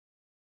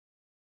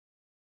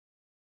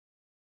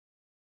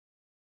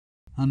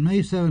On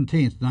May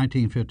 17,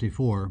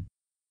 1954,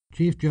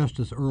 Chief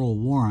Justice Earl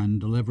Warren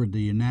delivered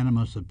the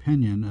unanimous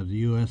opinion of the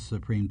U.S.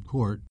 Supreme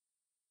Court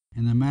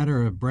in the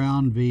matter of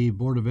Brown v.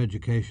 Board of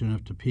Education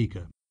of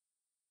Topeka.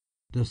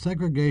 The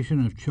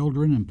segregation of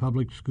children in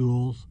public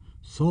schools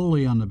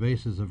solely on the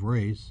basis of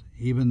race,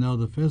 even though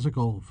the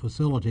physical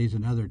facilities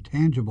and other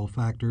tangible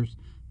factors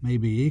may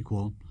be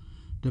equal,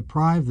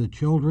 deprive the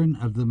children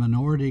of the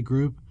minority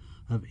group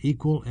of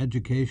equal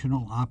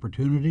educational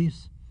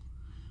opportunities?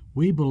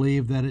 We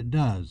believe that it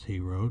does, he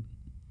wrote.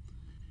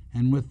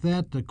 And with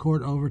that, the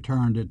court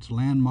overturned its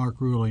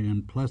landmark ruling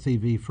in Plessy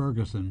v.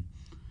 Ferguson,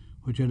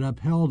 which had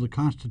upheld the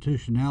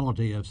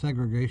constitutionality of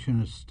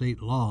segregationist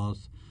state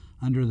laws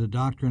under the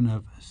doctrine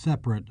of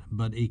separate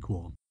but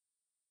equal.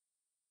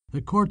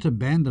 The court's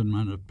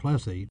abandonment of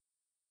Plessy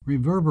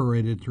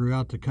reverberated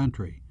throughout the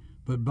country,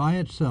 but by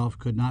itself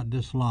could not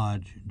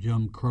dislodge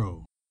Jim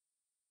Crow.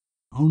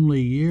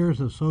 Only years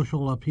of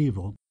social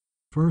upheaval,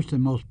 first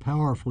and most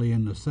powerfully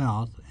in the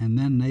South and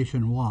then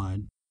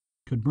nationwide,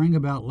 could bring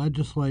about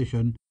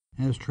legislation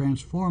as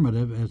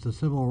transformative as the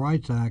Civil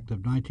Rights Act of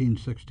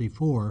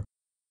 1964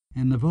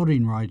 and the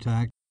Voting Rights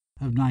Act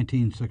of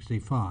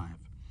 1965.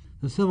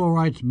 The civil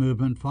rights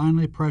movement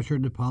finally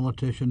pressured the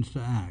politicians to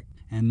act,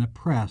 and the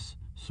press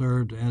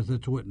served as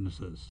its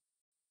witnesses.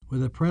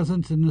 With a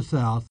presence in the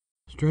South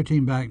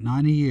stretching back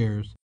 90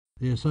 years,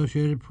 the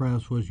Associated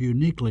Press was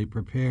uniquely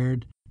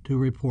prepared to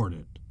report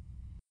it.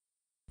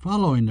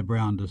 Following the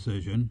Brown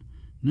decision,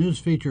 news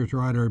features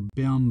writer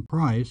Bim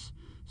Price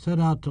set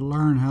out to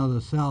learn how the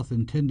South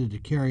intended to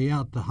carry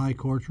out the High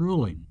Court's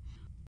ruling.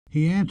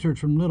 He answered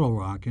from Little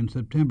Rock in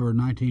September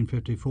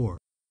 1954.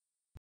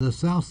 The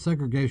South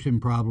segregation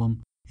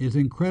problem is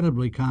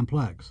incredibly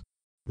complex.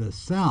 The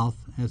South,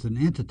 as an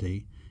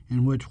entity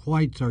in which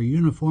whites are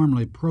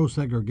uniformly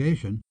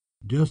pro-segregation,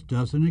 just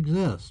doesn't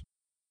exist.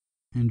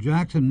 In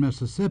Jackson,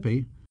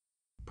 Mississippi,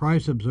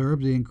 Price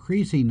observed the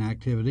increasing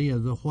activity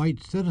of the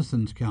white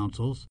citizens'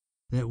 councils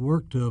that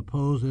work to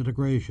oppose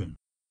integration.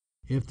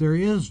 If there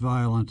is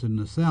violence in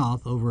the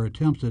South over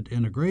attempts at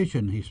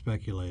integration, he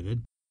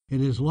speculated, it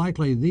is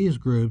likely these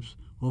groups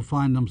will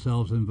find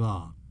themselves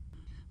involved.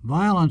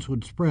 Violence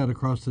would spread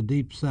across the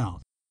Deep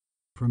South.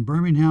 From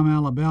Birmingham,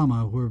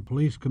 Alabama, where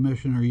Police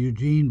Commissioner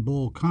Eugene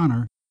Bull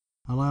Connor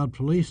allowed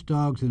police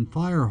dogs and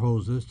fire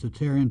hoses to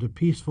tear into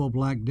peaceful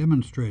black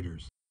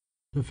demonstrators,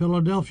 to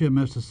Philadelphia,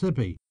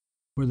 Mississippi,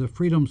 where the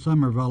Freedom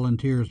Summer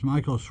volunteers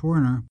Michael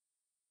Schwerner,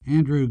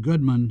 Andrew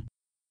Goodman,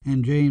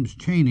 and James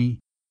Chaney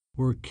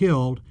were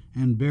killed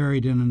and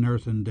buried in an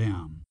earthen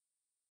dam.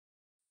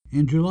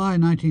 In July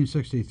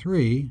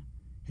 1963,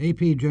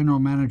 AP General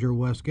Manager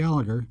Wes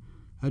Gallagher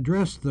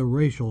addressed the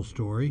racial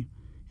story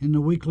in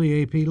the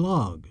weekly AP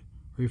log,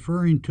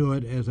 referring to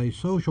it as a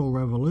social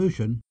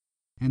revolution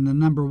and the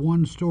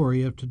 #1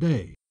 story of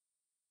today.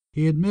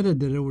 He admitted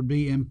that it would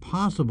be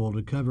impossible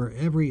to cover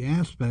every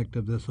aspect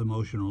of this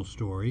emotional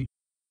story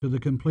to the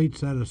complete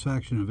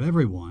satisfaction of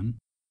everyone,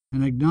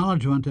 an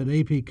acknowledgment that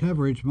AP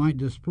coverage might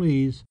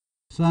displease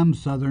some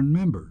Southern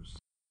members.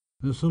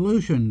 The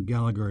solution,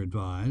 Gallagher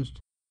advised,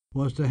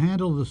 was to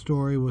handle the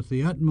story with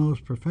the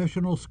utmost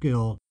professional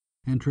skill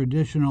and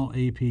traditional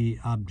AP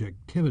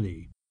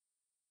objectivity.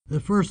 The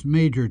first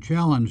major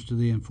challenge to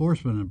the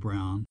enforcement of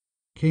Brown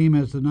came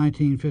as the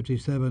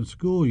 1957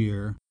 school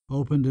year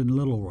opened in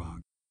Little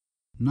Rock.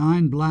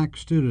 9 black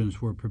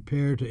students were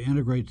prepared to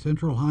integrate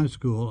Central High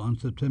School on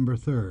September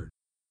 3rd.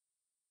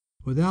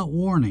 Without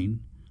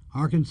warning,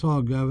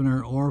 Arkansas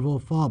Governor Orville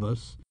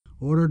Faubus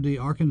ordered the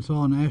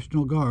Arkansas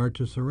National Guard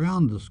to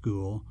surround the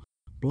school,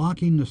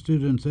 blocking the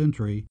students'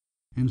 entry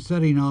and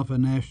setting off a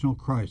national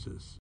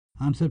crisis.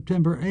 On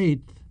September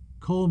 8th,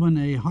 Coleman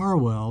A.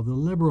 Harwell, the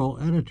liberal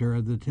editor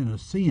of the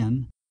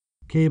Tennessean,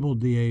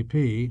 cabled the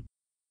AP,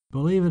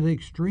 believed it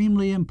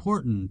extremely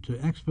important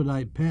to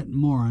expedite Pat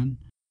Morin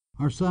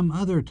or some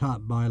other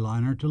top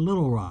byliner to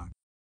Little Rock.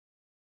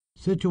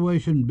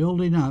 Situation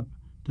building up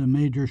to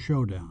major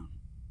showdown.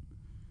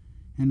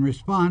 In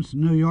response,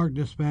 New York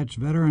dispatched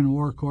veteran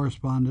war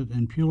correspondent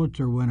and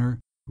Pulitzer winner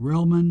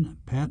Relman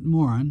Pat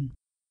Morin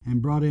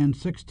and brought in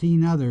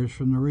 16 others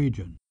from the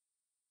region.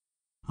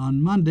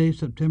 On Monday,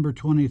 September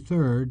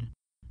 23rd,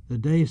 the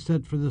day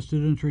set for the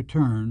students'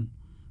 return,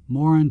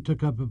 Morin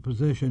took up a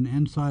position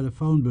inside a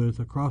phone booth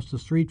across the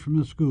street from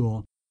the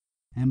school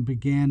and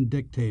began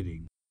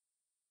dictating.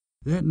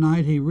 That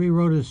night he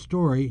rewrote his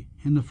story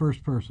in the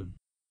first person.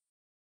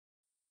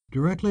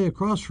 Directly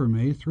across from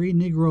me, 3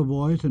 Negro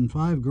boys and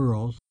 5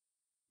 girls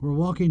were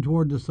walking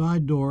toward the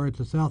side door at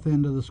the south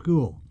end of the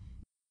school.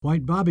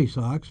 White bobby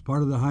socks,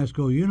 part of the high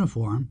school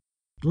uniform,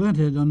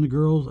 glinted on the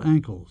girls'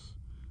 ankles.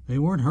 They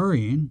weren't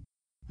hurrying.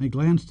 They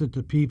glanced at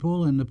the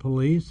people and the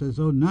police as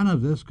though none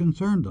of this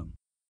concerned them.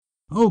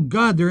 "Oh,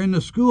 God, they're in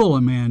the school,"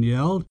 a man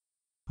yelled.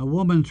 A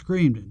woman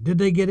screamed, "Did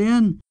they get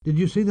in? Did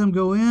you see them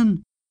go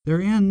in?" "They're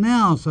in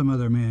now," some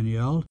other man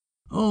yelled.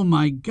 "Oh,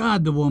 my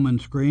God," the woman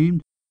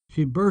screamed.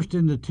 She burst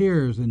into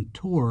tears and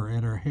tore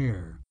at her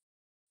hair.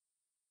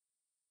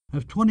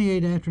 Of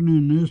 28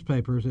 afternoon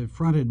newspapers that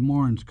fronted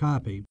Morin's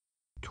copy,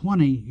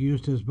 20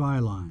 used his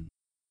byline.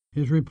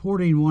 His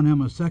reporting won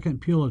him a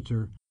second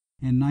Pulitzer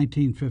in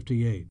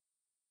 1958.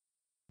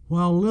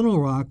 While Little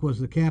Rock was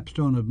the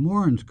capstone of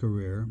Warren's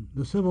career,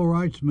 the Civil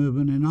Rights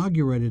Movement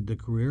inaugurated the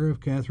career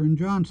of Katherine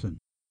Johnson.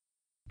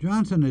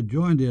 Johnson had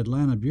joined the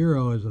Atlanta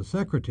Bureau as a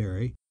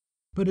secretary,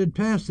 but had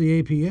passed the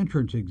AP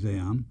entrance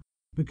exam,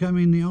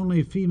 becoming the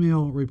only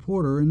female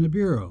reporter in the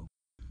Bureau.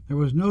 There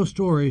was no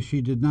story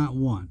she did not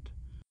want.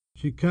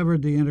 She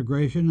covered the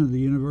integration of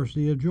the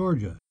University of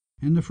Georgia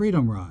and the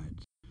Freedom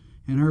Rides,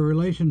 and her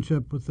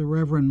relationship with the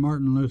Reverend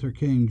Martin Luther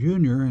King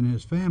Jr. and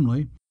his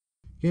family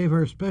gave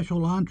her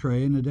special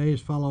entree in the days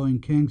following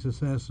King's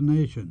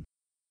assassination.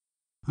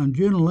 On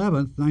June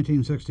 11,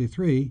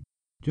 1963,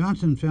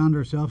 Johnson found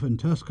herself in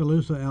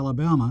Tuscaloosa,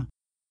 Alabama,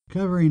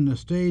 covering the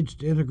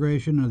staged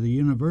integration of the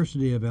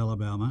University of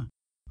Alabama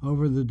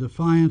over the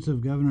defiance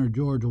of Governor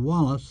George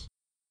Wallace,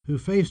 who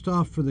faced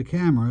off for the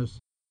cameras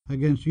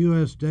against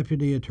U.S.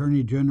 Deputy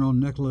Attorney General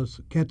Nicholas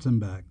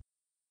Katzenbach.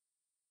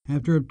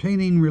 After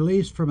obtaining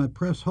release from a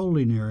press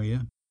holding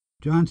area,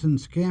 Johnson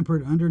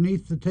scampered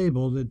underneath the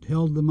table that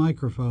held the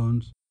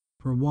microphones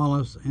for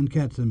Wallace and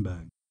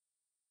Katzenbach.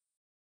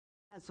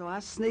 So I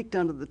sneaked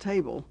under the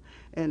table,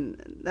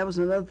 and that was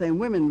another thing.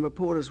 Women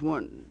reporters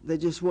they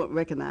just weren't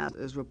recognized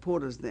as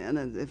reporters then,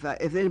 and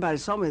if anybody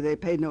saw me, they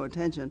paid no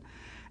attention.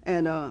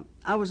 And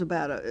I was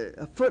about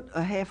a foot and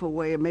a half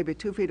away, or maybe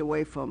 2 feet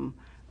away from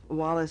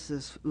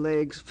Wallace's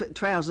legs,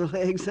 trouser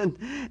legs, and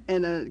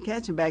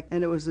Katzenbach.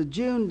 And it was a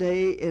June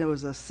day, and it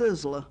was a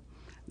sizzler.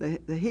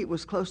 The heat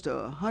was close to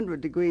 100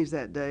 degrees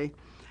that day,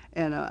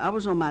 and I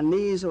was on my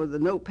knees or the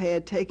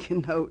notepad taking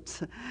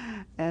notes.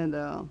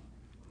 And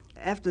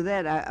after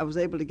that, I was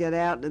able to get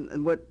out,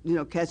 and what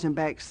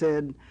Katzenbach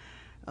said,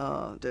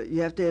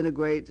 you have to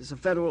integrate. It's a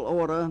federal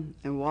order,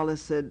 and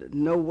Wallace said,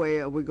 no way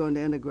are we going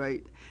to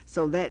integrate.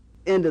 So that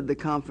ended the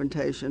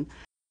confrontation.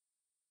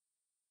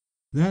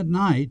 That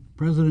night,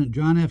 President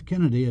John F.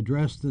 Kennedy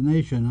addressed the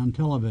nation on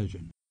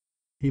television.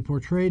 He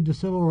portrayed the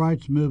civil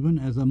rights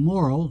movement as a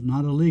moral,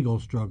 not a legal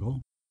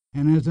struggle,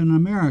 and as an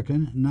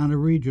American, not a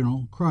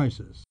regional,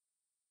 crisis.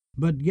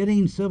 But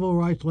getting civil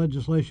rights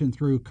legislation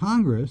through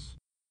Congress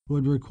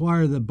would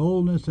require the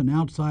boldness and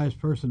outsized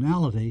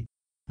personality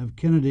of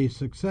Kennedy's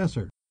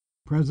successor,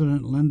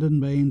 President Lyndon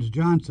Baines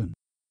Johnson,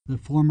 the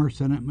former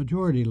Senate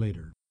Majority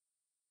Leader.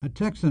 A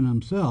Texan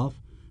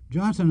himself,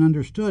 Johnson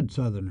understood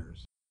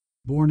Southerners.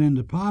 Born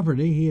into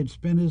poverty, he had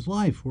spent his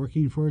life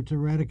working for its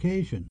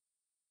eradication.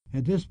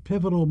 At this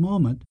pivotal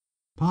moment,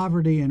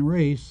 poverty and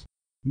race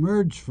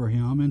merged for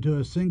him into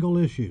a single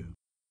issue.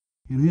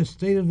 In his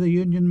State of the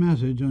Union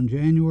message on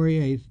January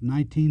 8,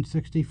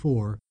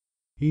 1964,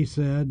 he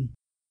said,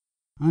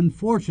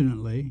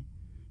 "Unfortunately,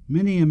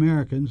 many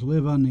Americans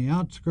live on the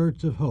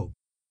outskirts of hope,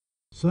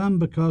 some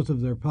because of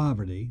their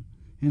poverty,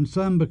 and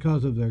some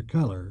because of their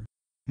color,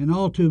 and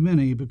all too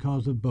many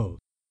because of both.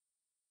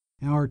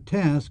 Our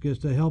task is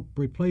to help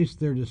replace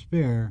their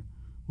despair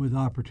with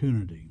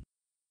opportunity."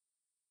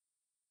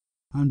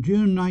 On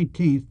June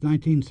 19,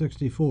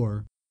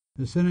 1964,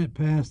 the Senate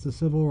passed the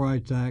Civil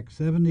Rights Act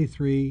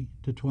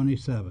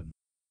 73-27,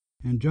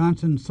 and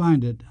Johnson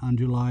signed it on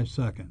July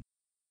 2nd.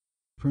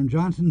 From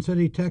Johnson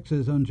City,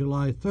 Texas, on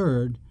July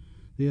 3rd,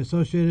 the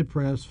Associated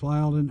Press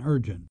filed an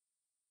urgent,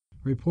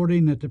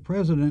 reporting that the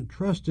president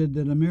trusted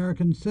that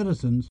American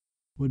citizens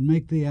would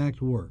make the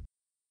act work,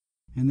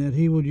 and that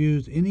he would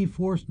use any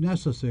force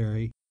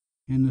necessary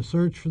in the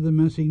search for the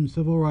missing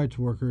civil rights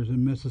workers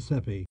in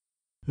Mississippi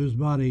whose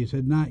bodies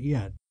had not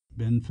yet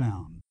been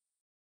found.